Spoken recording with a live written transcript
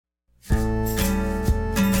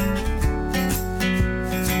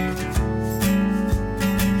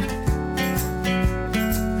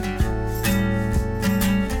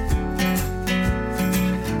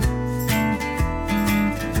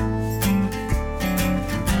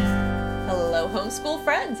homeschool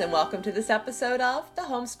friends, and welcome to this episode of the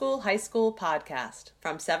Homeschool High School Podcast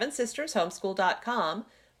from 7sistershomeschool.com,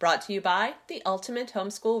 brought to you by the Ultimate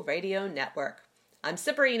Homeschool Radio Network. I'm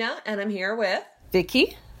Sabrina, and I'm here with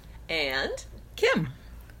Vicky and Kim.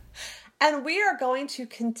 And we are going to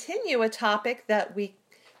continue a topic that we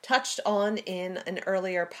touched on in an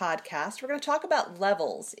earlier podcast. We're going to talk about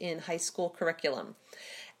levels in high school curriculum.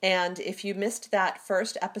 And if you missed that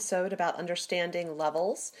first episode about understanding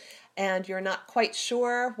levels, and you're not quite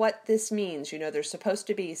sure what this means, there's supposed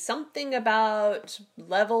to be something about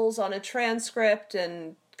levels on a transcript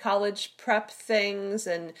and college prep things,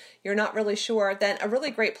 and you're not really sure, then a really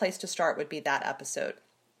great place to start would be that episode.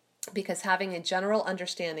 Because having a general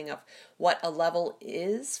understanding of what a level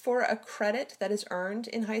is for a credit that is earned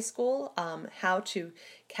in high school, how to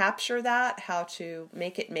capture that, how to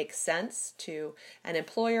make it make sense to an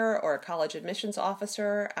employer or a college admissions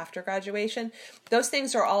officer after graduation, those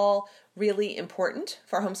things are all really important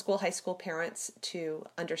for homeschool high school parents to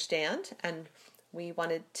understand, and we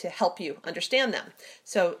wanted to help you understand them.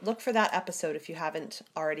 So look for that episode if you haven't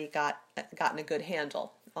already gotten a good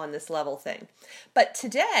handle on this level thing. But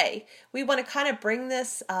today, we want to kind of bring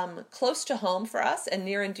this close to home for us and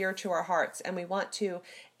near and dear to our hearts. And we want to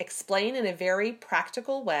explain in a very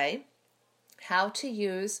practical way how to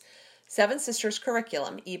use 7Sisters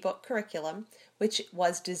curriculum, ebook curriculum, which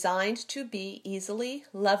was designed to be easily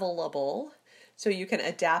levelable, so you can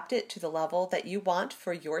adapt it to the level that you want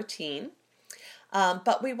for your teen.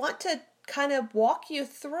 But we want to kind of walk you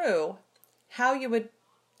through how you would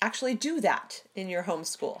actually do that in your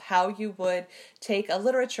homeschool, how you would take a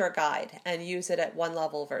literature guide and use it at one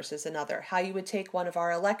level versus another, how you would take one of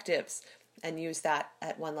our electives and use that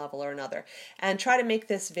at one level or another, and try to make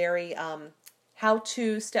this very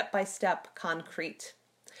how-to, step-by-step concrete.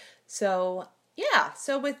 So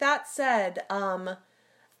with that said,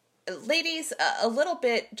 ladies, a little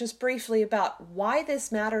bit just briefly about why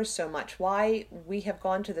this matters so much, why we have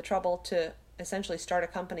gone to the trouble to essentially start a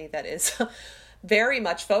company that is very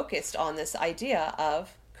much focused on this idea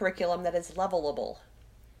of curriculum that is levelable.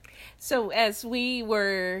 So as we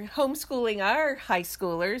were homeschooling our high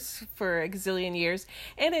schoolers for a gazillion years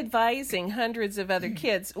and advising hundreds of other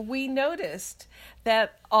kids, we noticed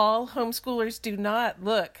that all homeschoolers do not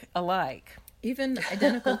look alike. Even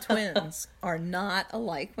identical twins are not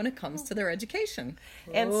alike when it comes to their education.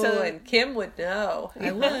 And Kim would know.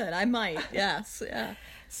 I would. I might. Yes. Yeah.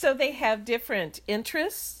 So they have different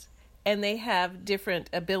interests, and they have different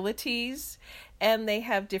abilities, and they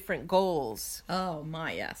have different goals. Oh,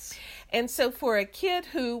 my, yes. And so for a kid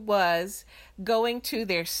who was going to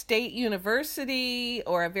their state university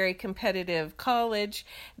or a very competitive college,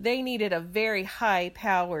 they needed a very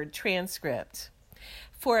high-powered transcript.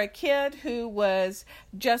 For a kid who was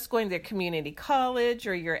just going to their community college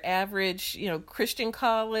or your average, Christian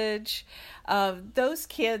college, those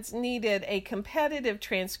kids needed a competitive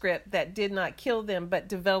transcript that did not kill them, but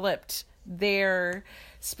developed their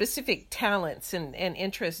specific talents and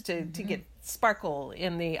interests to get sparkle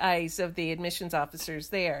in the eyes of the admissions officers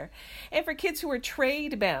there. And for kids who were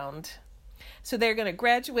trade bound, so they're going to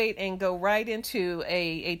graduate and go right into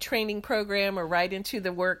a training program or right into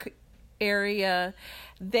the work area,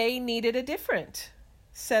 they needed a different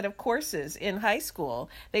set of courses in high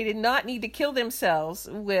school. They did not need to kill themselves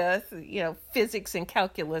with, physics and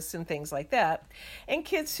calculus and things like that. And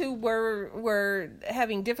kids who were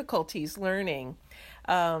having difficulties learning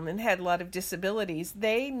and had a lot of disabilities,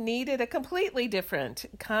 they needed a completely different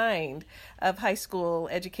kind of high school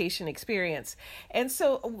education experience. And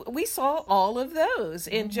so we saw all of those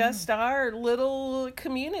in just our little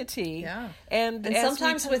community. Yeah. And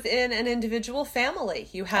sometimes within an individual family,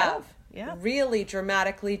 you have really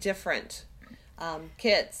dramatically different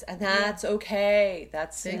kids, and that's okay.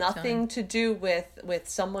 That's Big nothing time. to do with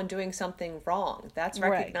someone doing something wrong. That's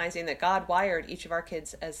recognizing that God wired each of our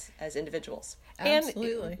kids as individuals.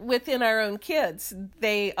 Absolutely. And within our own kids,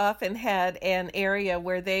 they often had an area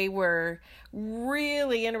where they were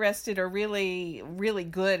really interested or really, really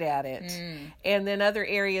good at it. And then other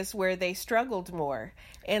areas where they struggled more.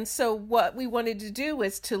 And so what we wanted to do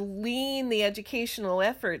was to lean the educational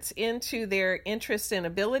efforts into their interest and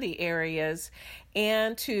ability areas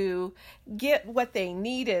and to get what they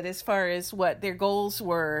needed as far as what their goals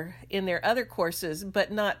were in their other courses,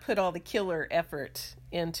 but not put all the killer effort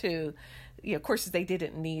into courses they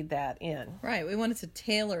didn't need that in. Right. We wanted to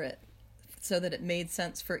tailor it so that it made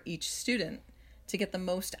sense for each student to get the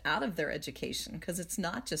most out of their education, because it's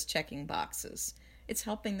not just checking boxes. It's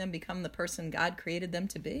helping them become the person God created them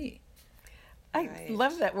to be. I Right.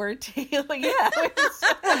 love that word, tailor. Yeah.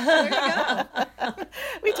 There you go.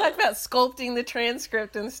 We talked about sculpting the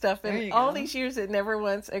transcript and stuff, There and you all go. these years it never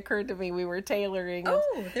once occurred to me we were tailoring. Oh,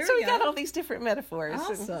 there so we we got go. all these different metaphors.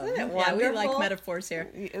 Awesome. Isn't it Yeah, we like wonderful? metaphors here.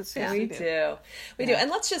 Yes, Yeah. We do. We do. And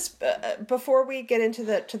let's just, before we get into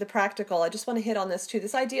the practical, I just want to hit on this too.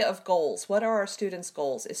 This idea of goals. What are our students'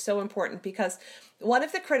 goals is so important, because one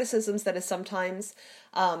of the criticisms that is sometimes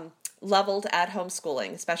leveled at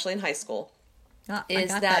homeschooling, especially in high school, I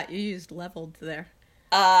is got that- You used leveled there.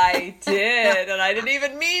 I did, and I didn't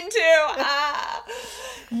even mean to.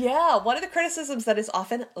 Yeah, one of the criticisms that is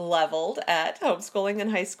often leveled at homeschooling in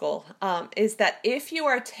high school is that if you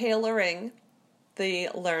are tailoring the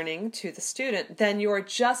learning to the student, then you're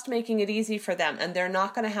just making it easy for them, and they're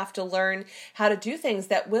not going to have to learn how to do things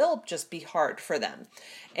that will just be hard for them,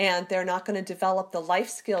 and they're not going to develop the life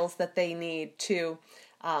skills that they need to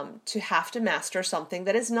have to master something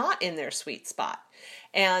that is not in their sweet spot.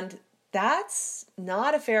 And that's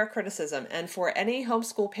not a fair criticism. And for any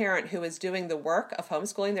homeschool parent who is doing the work of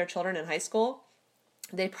homeschooling their children in high school,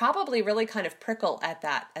 they probably really kind of prickle at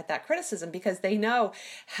that criticism, because they know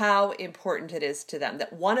how important it is to them,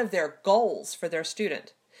 that one of their goals for their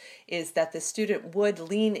student is that the student would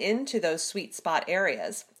lean into those sweet spot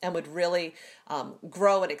areas and would really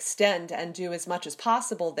grow and extend and do as much as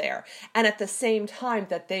possible there. And at the same time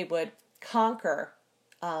that they would conquer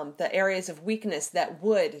the areas of weakness that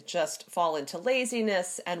would just fall into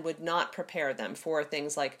laziness and would not prepare them for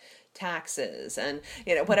things like taxes and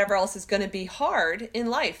whatever else is going to be hard in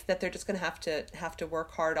life that they're just going to have to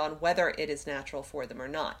work hard on, whether it is natural for them or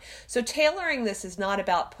not. So tailoring this is not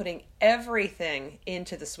about putting everything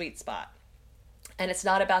into the sweet spot. And it's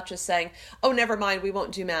not about just saying, oh, never mind, we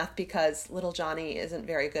won't do math because little Johnny isn't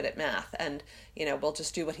very good at math, and we'll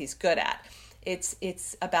just do what he's good at.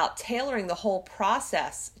 It's about tailoring the whole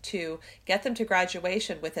process to get them to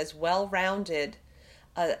graduation with as well-rounded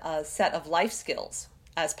a set of life skills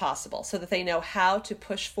as possible, so that they know how to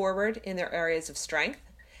push forward in their areas of strength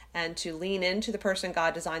and to lean into the person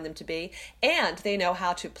God designed them to be, and they know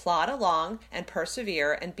how to plod along and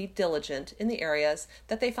persevere and be diligent in the areas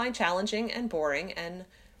that they find challenging and boring and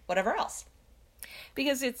whatever else.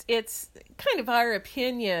 Because it's kind of our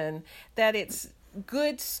opinion that it's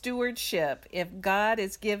good stewardship if God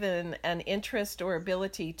has given an interest or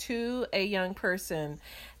ability to a young person,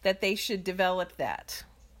 that they should develop that.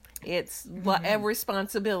 It's a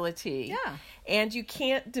responsibility. Yeah. And you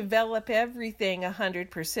can't develop everything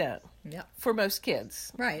 100% Yep. for most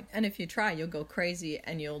kids. Right. And if you try, you'll go crazy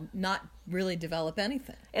and you'll not really develop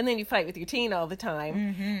anything. And then you fight with your teen all the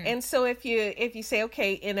time. And so if you say,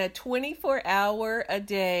 okay, in a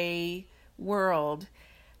 24-hour-a-day world,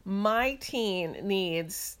 my teen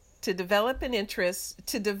needs to develop an interest,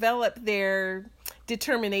 to develop their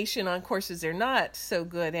determination on courses they're not so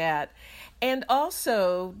good at, and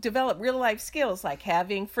also develop real life skills like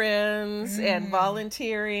having friends and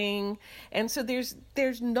volunteering. And so there's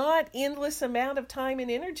not endless amount of time and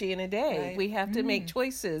energy in a day. Right. We have to make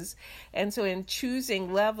choices. And so in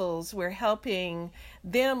choosing levels, we're helping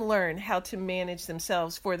them learn how to manage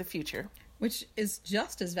themselves for the future. Which is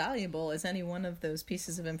just as valuable as any one of those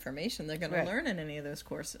pieces of information they're going Right. to learn in any of those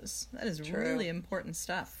courses. That is True. really important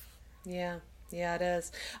stuff. Yeah, it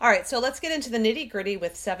is. All right, so let's get into the nitty-gritty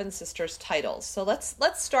with 7Sisters titles. So let's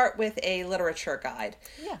start with a literature guide.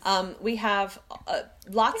 Yes. We have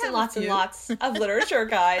lots and a lots and few. lots of literature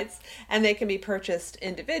guides, and they can be purchased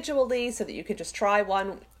individually so that you can just try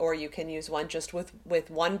one, or you can use one just with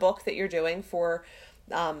one book that you're doing for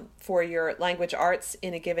your language arts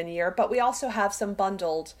in a given year. But we also have some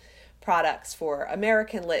bundled products for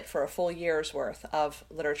American Lit for a full year's worth of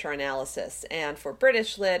literature analysis, and for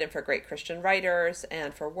British Lit, and for Great Christian Writers,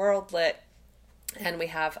 and for World Lit. And we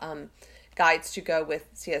have guides to go with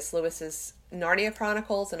C.S. Lewis's Narnia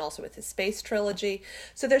Chronicles and also with his Space Trilogy.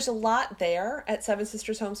 So there's a lot there at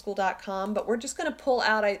 7sistershomeschool.com, but we're just going to pull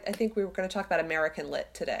out, I think we were going to talk about American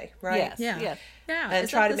Lit today, right? Yes. Yeah. Yeah. Yeah. And Is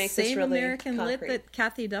try that to the make this same really American concrete. Lit that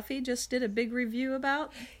Kathy Duffy just did a big review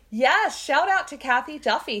about? Yes, shout out to Kathy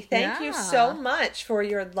Duffy. Thank you Yeah. so much for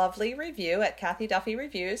your lovely review at Kathy Duffy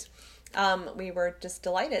Reviews. We were just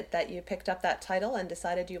delighted that you picked up that title and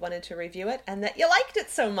decided you wanted to review it, and that you liked it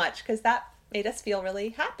so much, because that made us feel really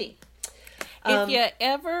happy. If you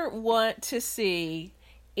ever want to see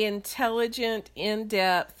intelligent,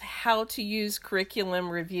 in-depth, how to use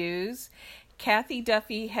curriculum reviews, Kathy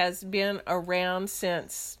Duffy has been around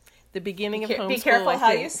since the beginning of homeschool. Be careful I how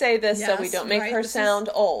think. you say this so we Yes, don't make right. her This sound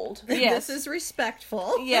old. Yes. This is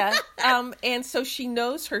respectful. Yeah. And so she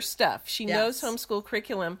knows her stuff. She knows Yes. homeschool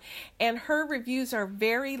curriculum. And her reviews are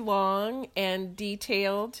very long and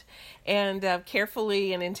detailed and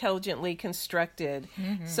carefully and intelligently constructed.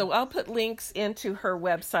 So I'll put links into her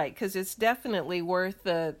website because it's definitely worth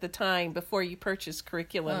the time before you purchase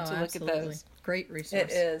curriculum to look at those. Great resource.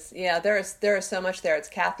 It is. Yeah, there is so much there. It's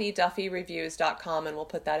KathyDuffyReviews.com, and we'll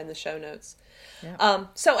put that in the show notes. Yeah.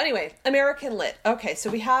 So anyway, American Lit. Okay,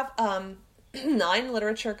 so we have 9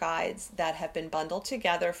 literature guides that have been bundled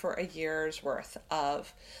together for a year's worth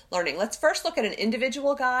of learning. Let's first look at an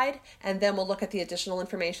individual guide, and then we'll look at the additional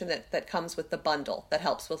information that comes with the bundle that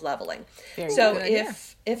helps with leveling. So good idea.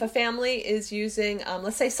 if a family is using,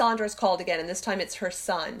 let's say Sandra's called again, and this time it's her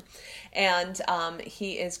son, and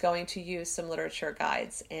he is going to use some literature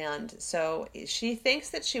guides. And so she thinks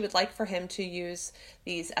that she would like for him to use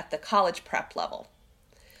these at the college prep level.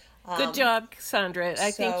 Good job, Sandra.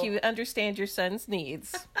 I think so- you understand your son's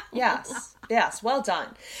needs. Yes, well done.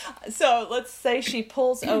 So let's say she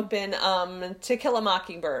pulls open To Kill a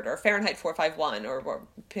Mockingbird or Fahrenheit 451 or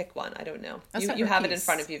pick one. I don't know. You separate have it in piece.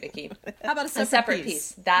 front of you, Vicki. How about A separate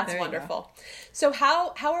piece. That's There you wonderful. So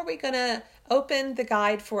how are we going to open the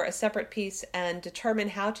guide for a separate piece and determine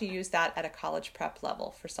how to use that at a college prep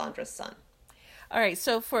level for Sandra's son? All right,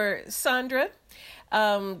 so for Sandra,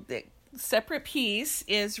 the separate piece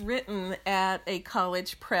is written at a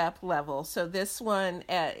college prep level. So this one,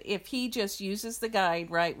 if he just uses the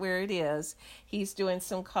guide right where it is, he's doing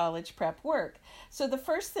some college prep work. So the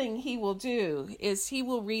first thing he will do is he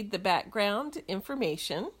will read the background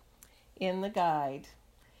information in the guide.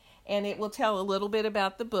 And it will tell a little bit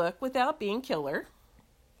about the book without being killer.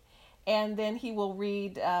 And then he will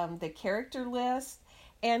read the character list.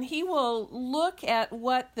 And he will look at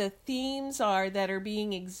what the themes are that are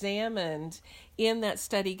being examined in that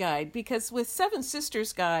study guide. Because with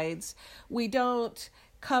 7Sisters guides, we don't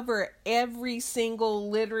cover every single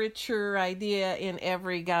literature idea in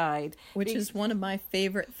every guide. Which is one of my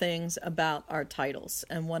favorite things about our titles,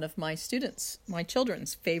 and one of my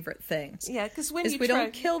children's favorite things. Yeah, because when we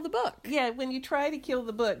don't kill the book. Yeah, when you try to kill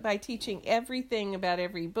the book by teaching everything about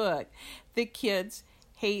every book, the kids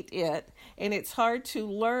hate it, and it's hard to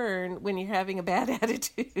learn when you're having a bad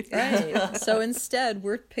attitude. Right. So instead,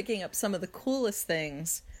 we're picking up some of the coolest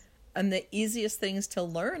things and the easiest things to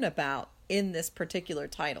learn about in this particular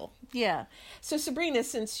title. Yeah. So Sabrina,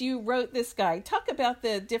 since you wrote this guide, talk about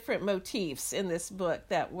the different motifs in this book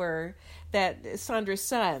that Sandra's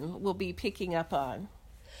son will be picking up on.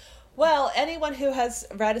 Well, anyone who has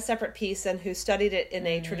read a separate piece and who studied it in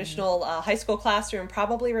a traditional high school classroom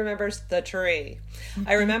probably remembers the tree.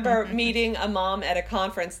 I remember meeting a mom at a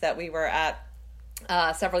conference that we were at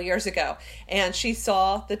several years ago, and she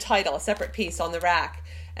saw the title, A Separate Piece, on the rack.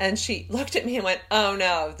 And she looked at me and went, "Oh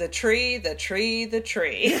no, the tree, the tree, the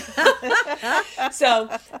tree." So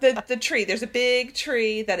the tree, there's a big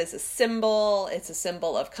tree that is a symbol. It's a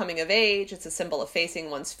symbol of coming of age. It's a symbol of facing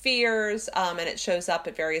one's fears. And it shows up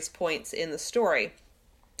at various points in the story.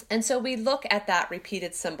 And so we look at that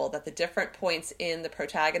repeated symbol, that the different points in the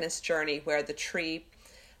protagonist's journey where the tree,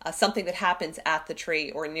 something that happens at the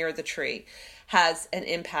tree or near the tree, has an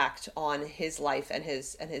impact on his life and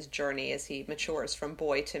his journey as he matures from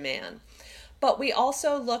boy to man. But we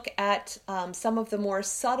also look at some of the more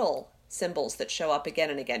subtle symbols that show up again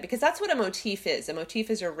and again, because that's what a motif is. A motif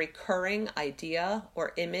is a recurring idea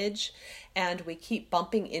or image, and we keep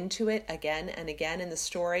bumping into it again and again in the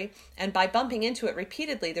story. And by bumping into it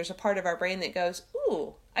repeatedly, there's a part of our brain that goes,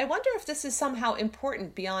 "Ooh, I wonder if this is somehow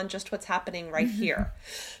important beyond just what's happening right here,"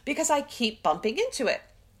 because I keep bumping into it.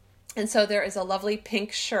 And so there is a lovely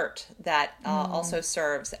pink shirt that also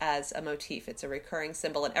serves as a motif. It's a recurring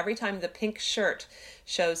symbol. And every time the pink shirt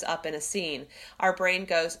shows up in a scene, our brain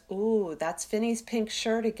goes, "Ooh, that's Finney's pink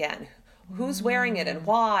shirt again. Who's wearing it and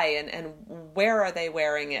why? And where are they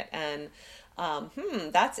wearing it? And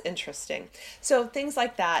that's interesting." So things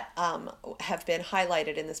like that have been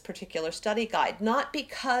highlighted in this particular study guide, not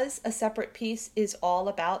because a separate piece is all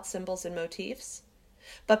about symbols and motifs,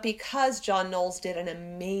 but because John Knowles did an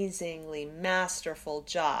amazingly masterful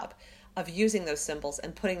job of using those symbols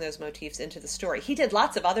and putting those motifs into the story. He did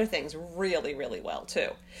lots of other things really, really well too.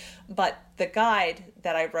 But the guide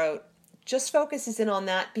that I wrote just focuses in on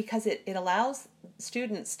that because it allows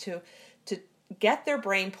students to get their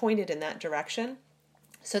brain pointed in that direction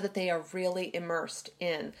so that they are really immersed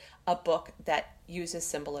in a book that uses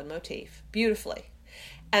symbol and motif beautifully.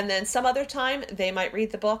 And then some other time, they might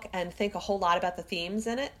read the book and think a whole lot about the themes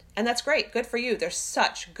in it. And that's great. Good for you. There's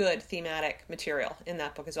such good thematic material in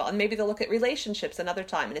that book as well. And maybe they'll look at relationships another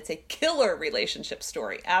time, and it's a killer relationship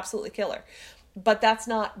story. Absolutely killer. But that's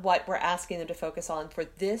not what we're asking them to focus on for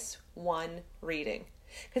this one reading.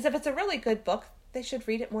 Because if it's a really good book, they should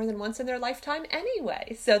read it more than once in their lifetime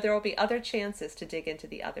anyway. So there will be other chances to dig into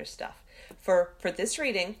the other stuff. For this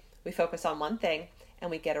reading, we focus on one thing, and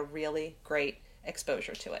we get a really great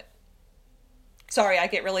exposure to it. Sorry, I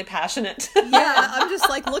get really passionate. Yeah, I'm just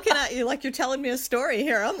like looking at you like you're telling me a story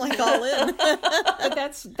here. I'm like all in.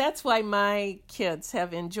 But that's why my kids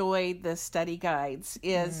have enjoyed the study guides,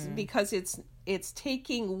 is because it's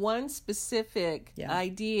taking one specific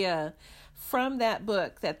idea from that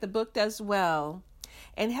book that the book does well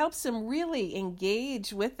and helps them really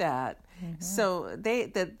engage with that. So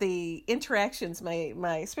the interactions,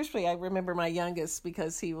 my especially I remember my youngest,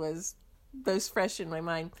 because he was those fresh in my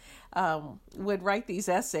mind, would write these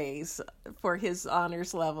essays for his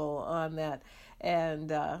honors level on that,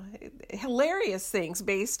 and hilarious things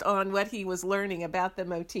based on what he was learning about the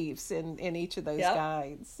motifs in each of those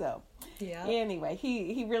guides. So anyway,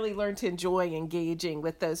 he really learned to enjoy engaging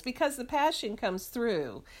with those because the passion comes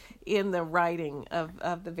through in the writing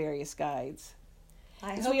of the various guides.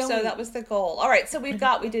 I hope so. That was the goal. All right, so we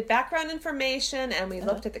did background information, and we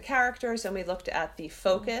looked at the characters, and we looked at the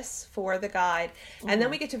focus for the guide, and then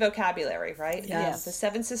we get to vocabulary, right? Yes. The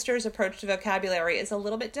 7Sisters approach to vocabulary is a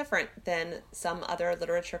little bit different than some other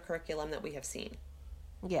literature curriculum that we have seen.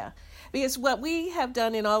 Yeah, because what we have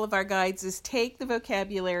done in all of our guides is take the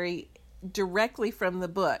vocabulary directly from the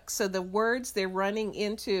book. So the words they're running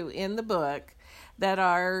into in the book that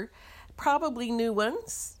are probably new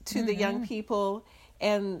ones to the young people,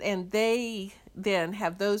 and they then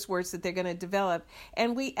have those words that they're going to develop.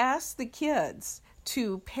 And we ask the kids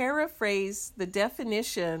to paraphrase the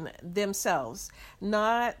definition themselves,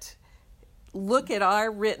 not look at our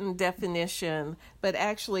written definition, but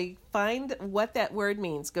actually find what that word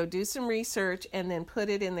means, go do some research, and then put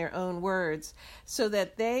it in their own words so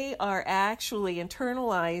that they are actually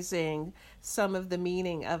internalizing some of the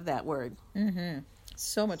meaning of that word.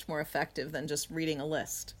 So much more effective than just reading a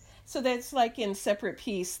list. So that's like in Separate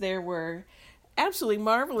Piece, there were absolutely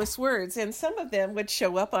marvelous words, and some of them would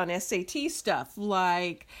show up on SAT stuff,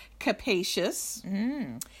 like capacious,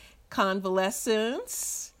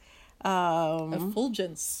 convalescence,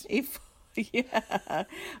 Effulgence.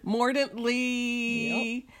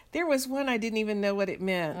 Mordantly. Yep. There was one I didn't even know what it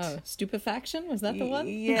meant. Oh, stupefaction? Was that the one?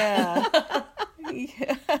 Yeah.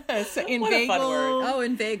 So inveigled. What a fun word. Oh,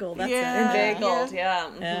 inveigled. That's it. Inveigled,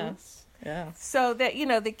 yeah. Yeah. So that,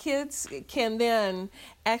 the kids can then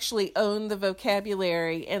actually own the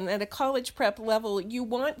vocabulary. And at a college prep level, you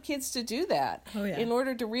want kids to do that. Oh, yeah. In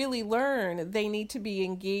order to really learn, they need to be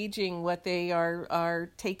engaging what they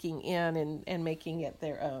are taking in and making it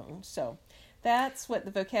their own. So that's what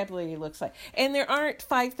the vocabulary looks like. And there aren't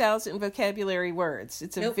 5,000 vocabulary words.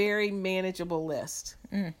 It's a very manageable list.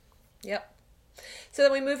 Yep. So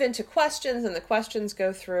then we move into questions, and the questions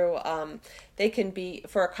go through, they can be,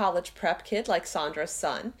 for a college prep kid like Sandra's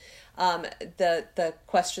son, the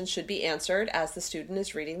questions should be answered as the student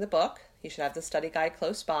is reading the book. You should have the study guide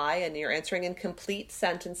close by, and you're answering in complete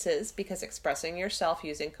sentences, because expressing yourself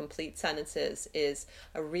using complete sentences is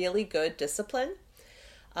a really good discipline.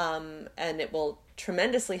 And it will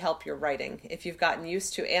tremendously help your writing. If you've gotten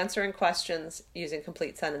used to answering questions using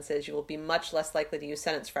complete sentences, you will be much less likely to use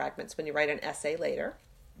sentence fragments when you write an essay later.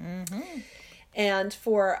 And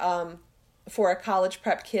for a college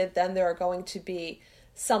prep kid, then there are going to be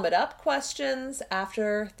sum it up questions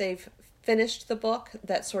after they've finished the book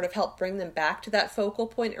that sort of help bring them back to that focal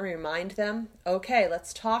point and remind them, okay,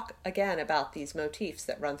 let's talk again about these motifs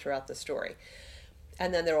that run throughout the story.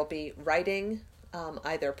 And then there will be writing,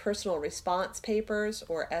 either personal response papers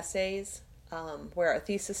or essays, where a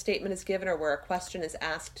thesis statement is given or where a question is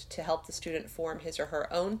asked to help the student form his or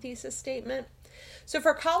her own thesis statement. So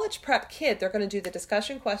for a college prep kid, they're going to do the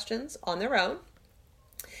discussion questions on their own.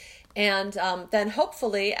 And then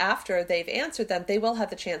hopefully after they've answered them, they will have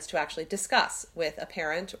the chance to actually discuss with a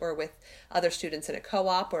parent or with other students in a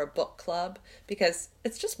co-op or a book club, because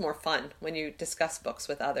it's just more fun when you discuss books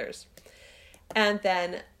with others. And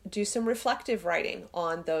then do some reflective writing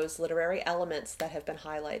on those literary elements that have been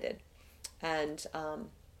highlighted, and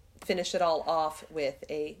finish it all off with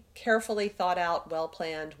a carefully thought out,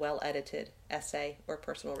 well-planned, well-edited essay or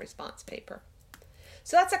personal response paper.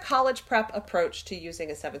 So that's a college prep approach to using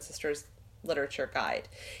a 7Sisters literature guide.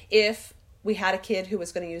 If we had a kid who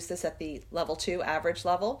was going to use this at the level 2 average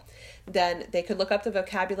level, then they could look up the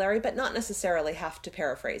vocabulary, but not necessarily have to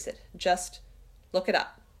paraphrase it. Just look it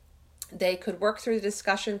up. they could work through the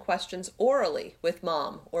discussion questions orally with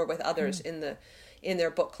mom or with others in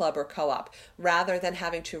their book club or co-op, rather than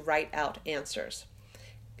having to write out answers.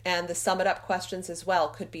 And the sum it up questions as well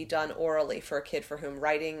could be done orally for a kid for whom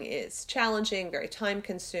writing is challenging, very time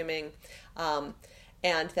consuming.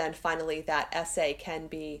 And then finally that essay can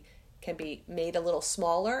be made a little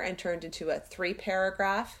smaller and turned into a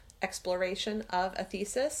 3-paragraph exploration of a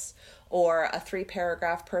thesis, or a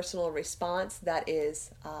 3-paragraph personal response that is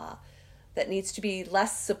that needs to be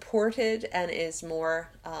less supported and is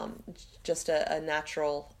more just a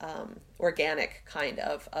natural, organic kind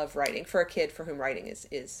of writing for a kid for whom writing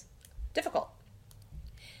is difficult.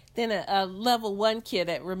 Then a level 1 kid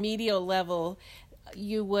at remedial level,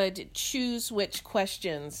 you would choose which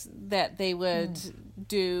questions that they would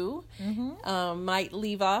do. Might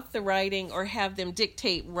leave off the writing or have them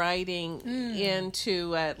dictate writing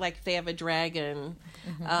into, like if they have a Dragon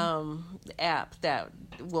app that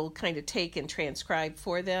will kind of take and transcribe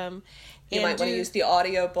for them. You might want to use the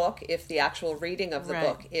audio book if the actual reading of the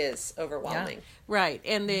book is overwhelming. Yeah. Right.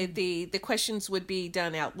 And the questions would be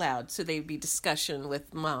done out loud, so they'd be discussion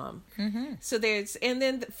with mom. So and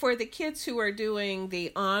then for the kids who are doing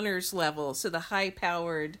the honors level, so the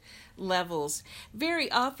high-powered levels,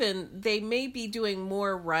 very often they may be doing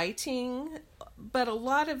more writing, but a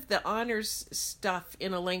lot of the honors stuff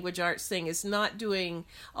in a language arts thing is not doing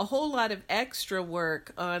a whole lot of extra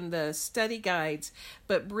work on the study guides,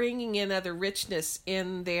 but bringing in other richness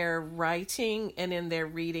in their writing and in their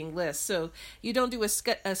reading list. So you don't do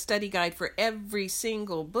a study guide for every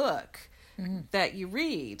single book that you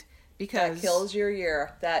read, because that kills your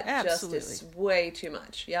year. That absolutely. Just is way too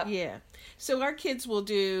much. Yep. Yeah. So our kids will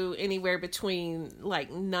do anywhere between like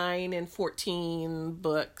 9 and 14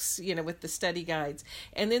 books, with the study guides.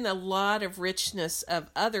 And then a lot of richness of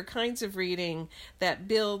other kinds of reading that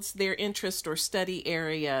builds their interest or study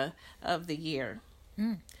area of the year.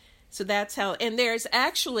 So that's how, and there's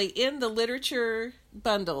actually in the literature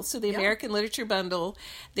bundle, so the American Literature Bundle,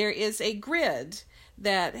 there is a grid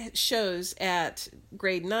that shows at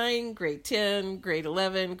grade 9, grade 10, grade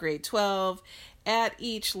 11, grade 12, at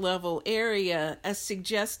each level area, a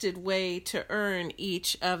suggested way to earn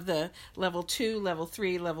each of the level 2, level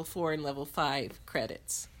 3, level 4, and level 5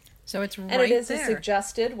 credits. So it's right there. And it is a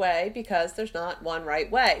suggested way because there's not one right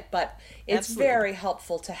way, but it's very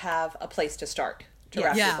helpful to have a place to start to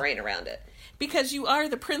wrap your brain around it. Because you are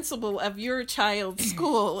the principal of your child's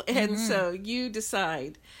school, and so you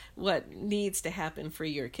decide what needs to happen for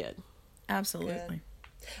your kid. Absolutely. Good.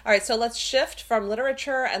 All right, so let's shift from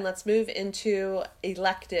literature and let's move into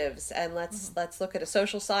electives, and let's look at a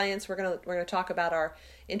social science. We're gonna talk about our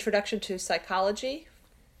introduction to psychology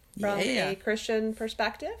from a Christian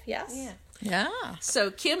perspective. Yes. Yeah.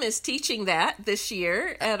 So Kim is teaching that this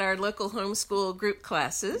year at our local homeschool group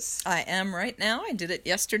classes. I am right now. I did it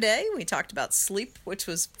yesterday. We talked about sleep, which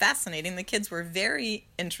was fascinating. The kids were very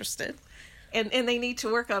interested. And they need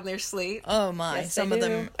to work on their sleep. Oh my. Yes, some of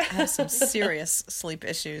them have some serious sleep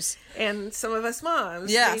issues. And some of us moms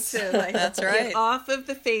need to that's right. get off of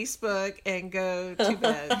the Facebook and go to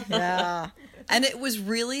bed. Yeah. And it was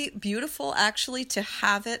really beautiful actually to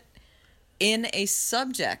have it in a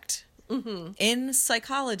subject in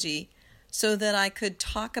psychology so that I could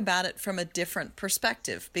talk about it from a different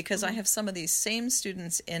perspective, because I have some of these same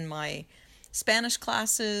students in my Spanish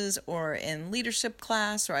classes or in leadership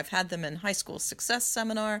class, or I've had them in high school success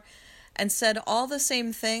seminar, and said all the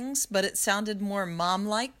same things, but it sounded more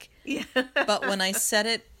mom-like. Yeah. But when I said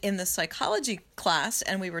it in the psychology class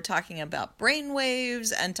and we were talking about brain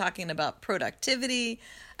waves and talking about productivity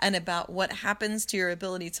and about what happens to your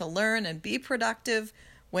ability to learn and be productive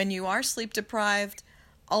when you are sleep deprived,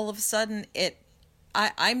 all of a sudden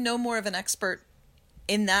I'm no more of an expert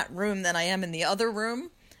in that room than I am in the other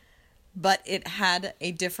room. But it had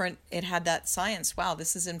that science. Wow,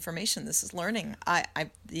 this is information. This is learning.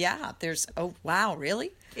 Oh, wow,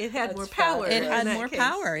 really? It had more power. It had more case.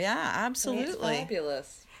 power. Yeah, absolutely. It's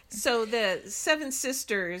fabulous. So the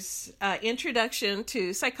 7Sisters Introduction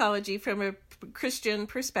to Psychology from a Christian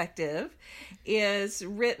Perspective is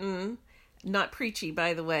written, not preachy,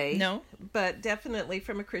 by the way. No. But definitely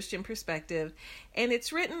from a Christian perspective. And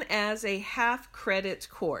it's written as a half-credit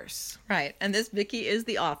course. Right. And this Vicki is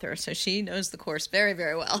the author, so she knows the course very,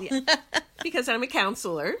 very well. Yeah. Because I'm a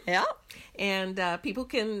counselor. Yeah. And people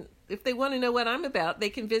can, if they want to know what I'm about, they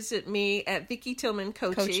can visit me at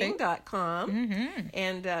VickiTillmanCoaching.com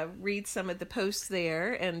and read some of the posts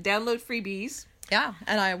there and download freebies. Yeah.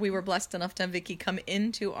 And we were blessed enough to have Vicki come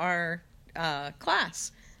into our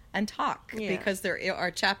class and talk, because there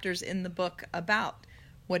are chapters in the book about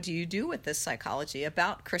what do you do with this psychology,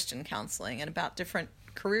 about Christian counseling, and about different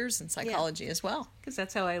careers in psychology as well. Because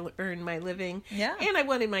that's how I earned my living. Yeah. And I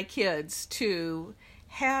wanted my kids to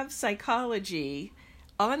have psychology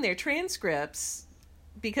on their transcripts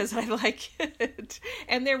because I like it.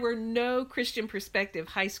 And there were no Christian perspective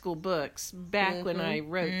high school books back when I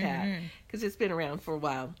wrote that, because it's been around for a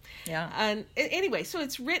while. Yeah. And anyway, so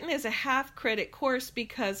it's written as a half-credit course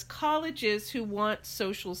because colleges who want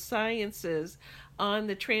social sciences on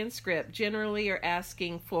the transcript generally are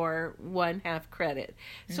asking for 1/2 credit.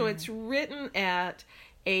 So it's written at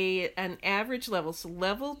an average level, so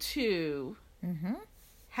level 2,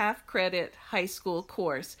 half-credit high school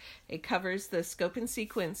course. It covers the scope and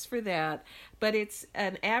sequence for that, but it's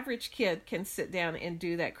an average kid can sit down and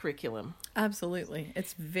do that curriculum. Absolutely.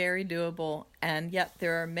 It's very doable, and yet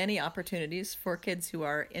there are many opportunities for kids who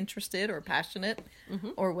are interested or passionate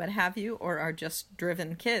or what have you, or are just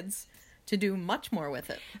driven kids to do much more with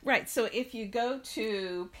it. Right, so if you go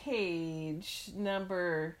to page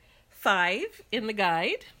number 5 in the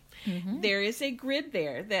guide, there is a grid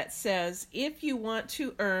there that says if you want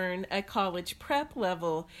to earn a college prep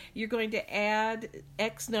level, you're going to add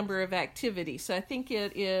X number of activities. So I think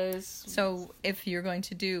it is... So if you're going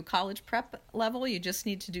to do college prep level, you just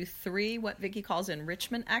need to do 3 what Vicki calls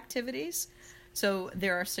enrichment activities. So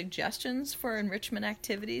there are suggestions for enrichment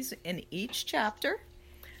activities in each chapter,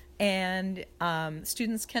 and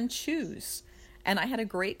students can choose. And I had a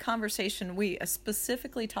great conversation. We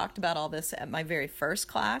specifically talked about all this at my very first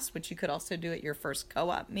class, which you could also do at your first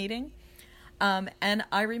co-op meeting. And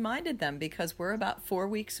I reminded them, because we're about 4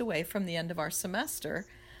 weeks away from the end of our semester.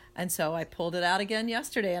 And so I pulled it out again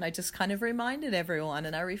yesterday, and I just kind of reminded everyone,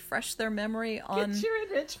 and I refreshed their memory on... Get your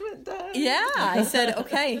enrichment done. Yeah, I said,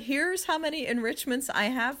 okay, here's how many enrichments I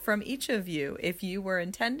have from each of you. If you were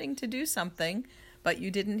intending to do something, but you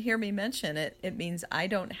didn't hear me mention it, it means I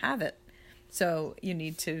don't have it. So you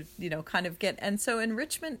need to, kind of get... And so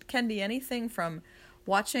enrichment can be anything from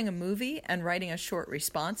watching a movie and writing a short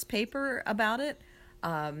response paper about it,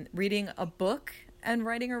 reading a book and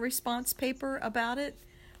writing a response paper about it,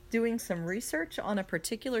 doing some research on a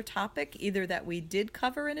particular topic, either that we did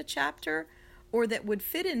cover in a chapter or that would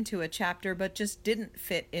fit into a chapter but just didn't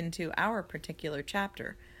fit into our particular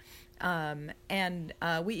chapter. And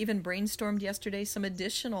we even brainstormed yesterday some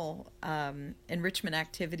additional enrichment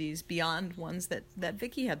activities beyond ones that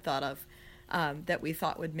Vicki had thought of, that we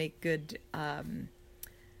thought would make good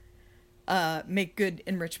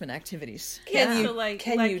enrichment activities. Can you like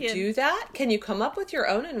do that? Can you come up with your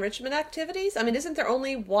own enrichment activities? I mean, isn't there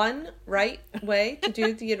only one right way to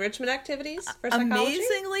do the enrichment activities for psychology?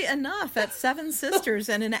 Amazingly enough, at 7Sisters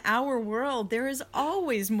and in our world, there is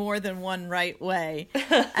always more than one right way.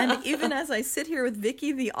 And even as I sit here with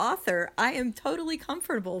Vicki, the author, I am totally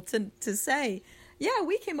comfortable to say, yeah,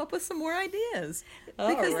 we came up with some more ideas.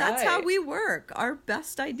 Because that's how we work. Our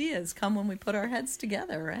best ideas come when we put our heads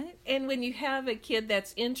together, right? And when you have a kid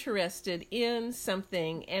that's interested in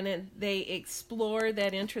something and they explore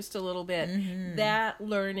that interest a little bit, that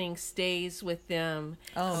learning stays with them.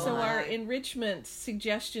 So our enrichment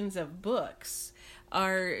suggestions of books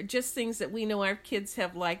are just things that we know our kids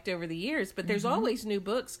have liked over the years, but there's always new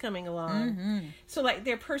books coming along. So like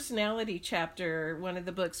their personality chapter, one of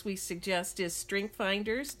the books we suggest is Strength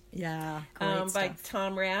Finders. Yeah, by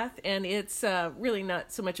Tom Rath, and it's really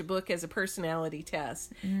not so much a book as a personality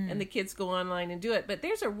test, and the kids go online and do it. But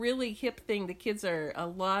there's a really hip thing. The kids are a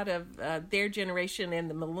lot of their generation and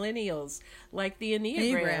the millennials like the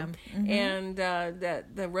Enneagram. And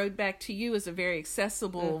the Road Back to You is a very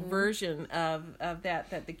accessible version of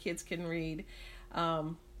that the kids can read.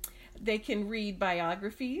 They can read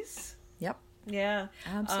biographies. Yep. Yeah,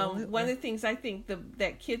 absolutely. One of the things I think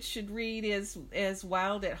that kids should read is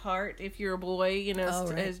Wild at Heart. If you're a boy,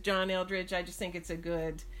 as John Eldridge, I just think it's a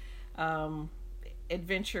good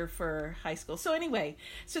adventure for high school. So anyway,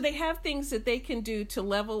 so they have things that they can do to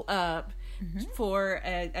level up for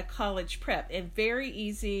a college prep, and very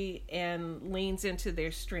easy and leans into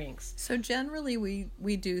their strengths. So generally,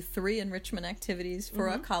 we do 3 enrichment activities for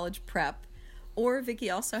a college prep. Or Vicki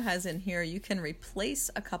also has in here, you can replace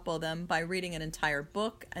a couple of them by reading an entire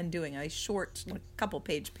book and doing a short,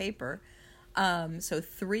 couple-page paper. So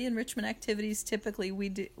 3 enrichment activities typically we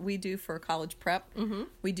do for a college prep.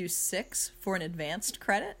 We do 6 for an advanced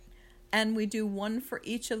credit, and we do 1 for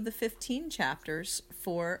each of the 15 chapters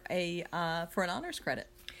for an honors credit.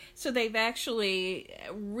 So they've actually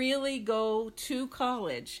really go to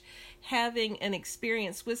college having an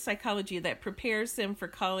experience with psychology that prepares them for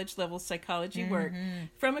college level psychology work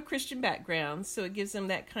from a Christian background. So it gives them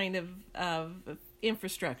that kind of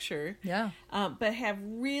infrastructure. Yeah. But have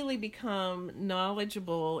really become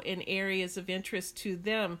knowledgeable in areas of interest to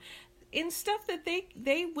them. in stuff that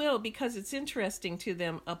they will, because it's interesting to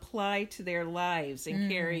them, apply to their lives and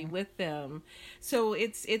carry with them. So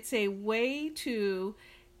it's a way to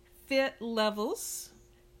fit levels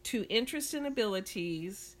to interests and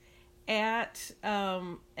abilities at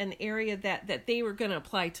an area that they were going to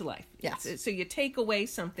apply to life. Yes. So you take away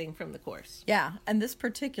something from the course. Yeah, and this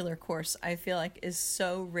particular course, I feel like, is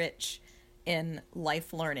so rich in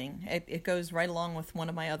life learning. It goes right along with one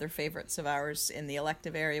of my other favorites of ours in the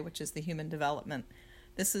elective area, which is the human development.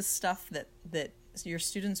 This is stuff that your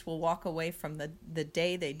students will walk away from the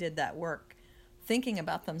day they did that work thinking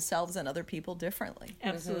about themselves and other people differently.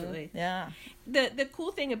 Absolutely. Mm-hmm. Yeah. The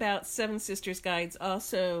cool thing about 7Sisters guides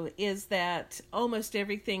also is that almost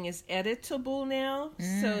everything is editable now,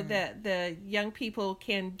 so that the young people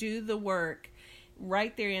can do the work,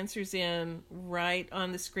 write their answers in right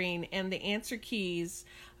on the screen, and the answer keys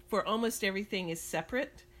for almost everything is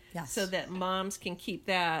separate. Yes. So that moms can keep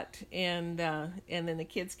that, and then the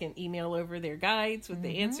kids can email over their guides with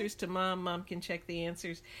the answers to mom. Mom can check the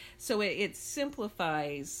answers. So it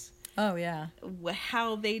simplifies. Oh, yeah.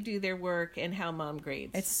 How they do their work and how mom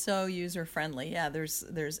grades. It's so user friendly. Yeah,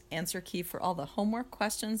 there's answer key for all the homework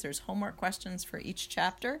questions. There's homework questions for each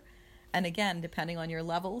chapter, and again, depending on your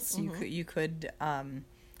levels, you could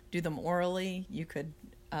do them orally. You could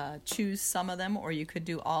choose some of them, or you could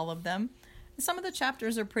do all of them. Some of the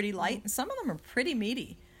chapters are pretty light, and some of them are pretty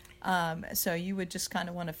meaty. So you would just kind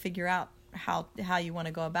of want to figure out how you want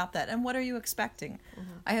to go about that, and what are you expecting.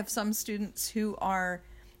 I have some students who are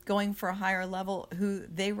going for a higher level who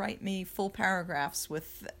they write me full paragraphs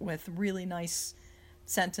with really nice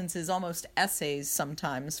sentences, almost essays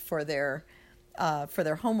sometimes for their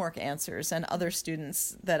homework answers, and other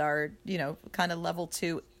students that are kind of level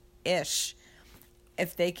 2-ish.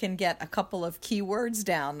 If they can get a couple of key words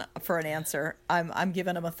down for an answer, I'm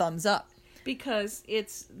giving them a thumbs up. Because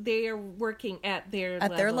they're working at their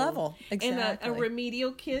level. Exactly. And a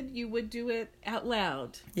remedial kid, you would do it out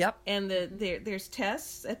loud. Yep. And there's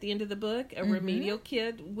tests at the end of the book. A remedial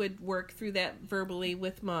kid would work through that verbally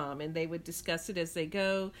with mom, and they would discuss it as they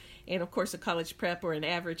go. And of course, a college prep or an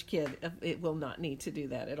average kid, it will not need to do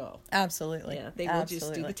that at all. Absolutely. Yeah, they will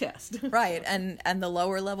just do the test. Right. And the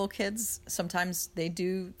lower level kids, sometimes they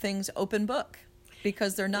do things open book,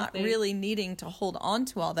 because they're not really needing to hold on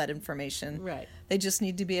to all that information. Right. They just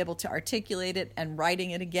need to be able to articulate it, and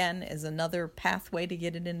writing it again is another pathway to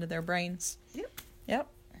get it into their brains. Yep.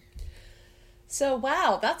 So,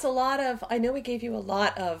 wow, that's a lot of, I know we gave you a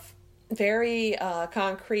lot of very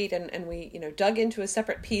concrete, and we, dug into a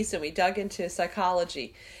separate piece, and we dug into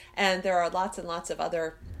psychology. And there are lots and lots of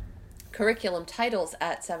other curriculum titles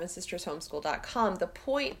at 7sistershomeschool.com. The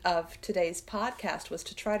point of today's podcast was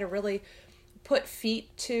to try to really put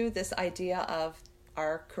feet to this idea of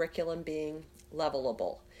our curriculum being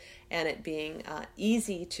levelable, and it being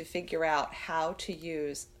easy to figure out how to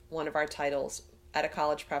use one of our titles at a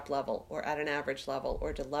college prep level, or at an average level,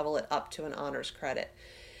 or to level it up to an honors credit.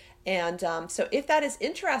 And so if that is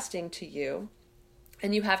interesting to you,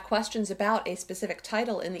 and you have questions about a specific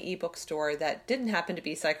title in the ebook store that didn't happen to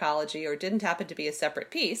be psychology, or didn't happen to be a separate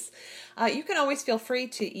piece, you can always feel free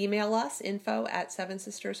to email us,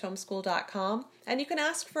 info@7sistershomeschool.com, and you can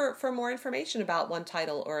ask for more information about one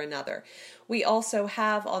title or another. We also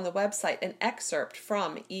have on the website an excerpt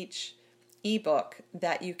from each ebook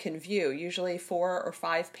that you can view, usually 4 or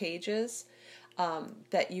 5 pages.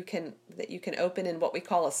 That you can open in what we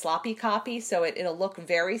call a sloppy copy, so it'll look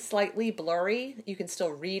very slightly blurry. You can still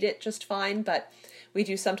read it just fine, but we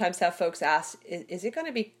do sometimes have folks ask, is it going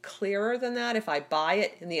to be clearer than that if I buy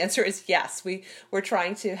it? And the answer is yes. We're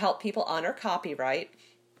trying to help people honor copyright.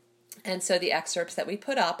 And so the excerpts that we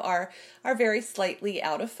put up are very slightly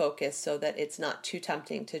out of focus, so that it's not too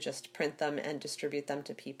tempting to just print them and distribute them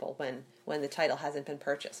to people when the title hasn't been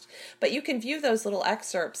purchased. But you can view those little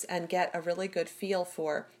excerpts and get a really good feel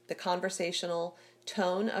for the conversational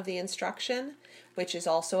tone of the instruction, which is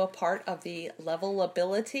also a part of the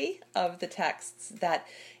levelability of the texts, that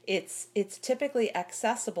it's typically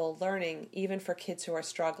accessible learning even for kids who are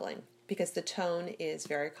struggling, because the tone is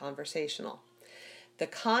very conversational. The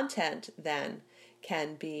content then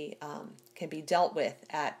can be dealt with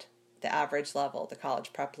at the average level, the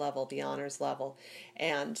college prep level, the honors level,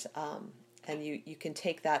 and you can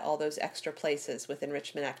take all those extra places with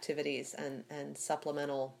enrichment activities and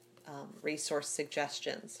supplemental resource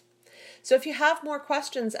suggestions. So if you have more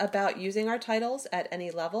questions about using our titles at any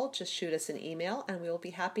level, just shoot us an email, and we will be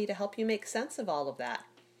happy to help you make sense of all of that.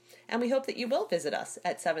 And we hope that you will visit us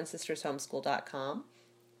at 7sistershomeschool.com,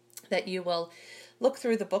 that you will look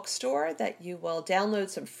through the bookstore, that you will download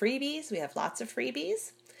some freebies. We have lots of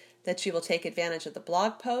freebies, that you will take advantage of the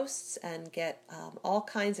blog posts and get all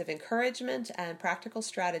kinds of encouragement and practical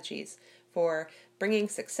strategies for bringing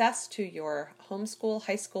success to your homeschool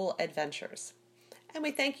high school adventures. And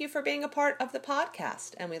we thank you for being a part of the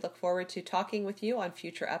podcast, and we look forward to talking with you on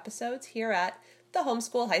future episodes here at the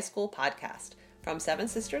Homeschool High School Podcast from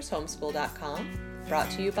 7sistershomeschool.com, brought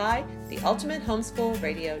to you by the Ultimate Homeschool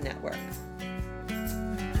Radio Network.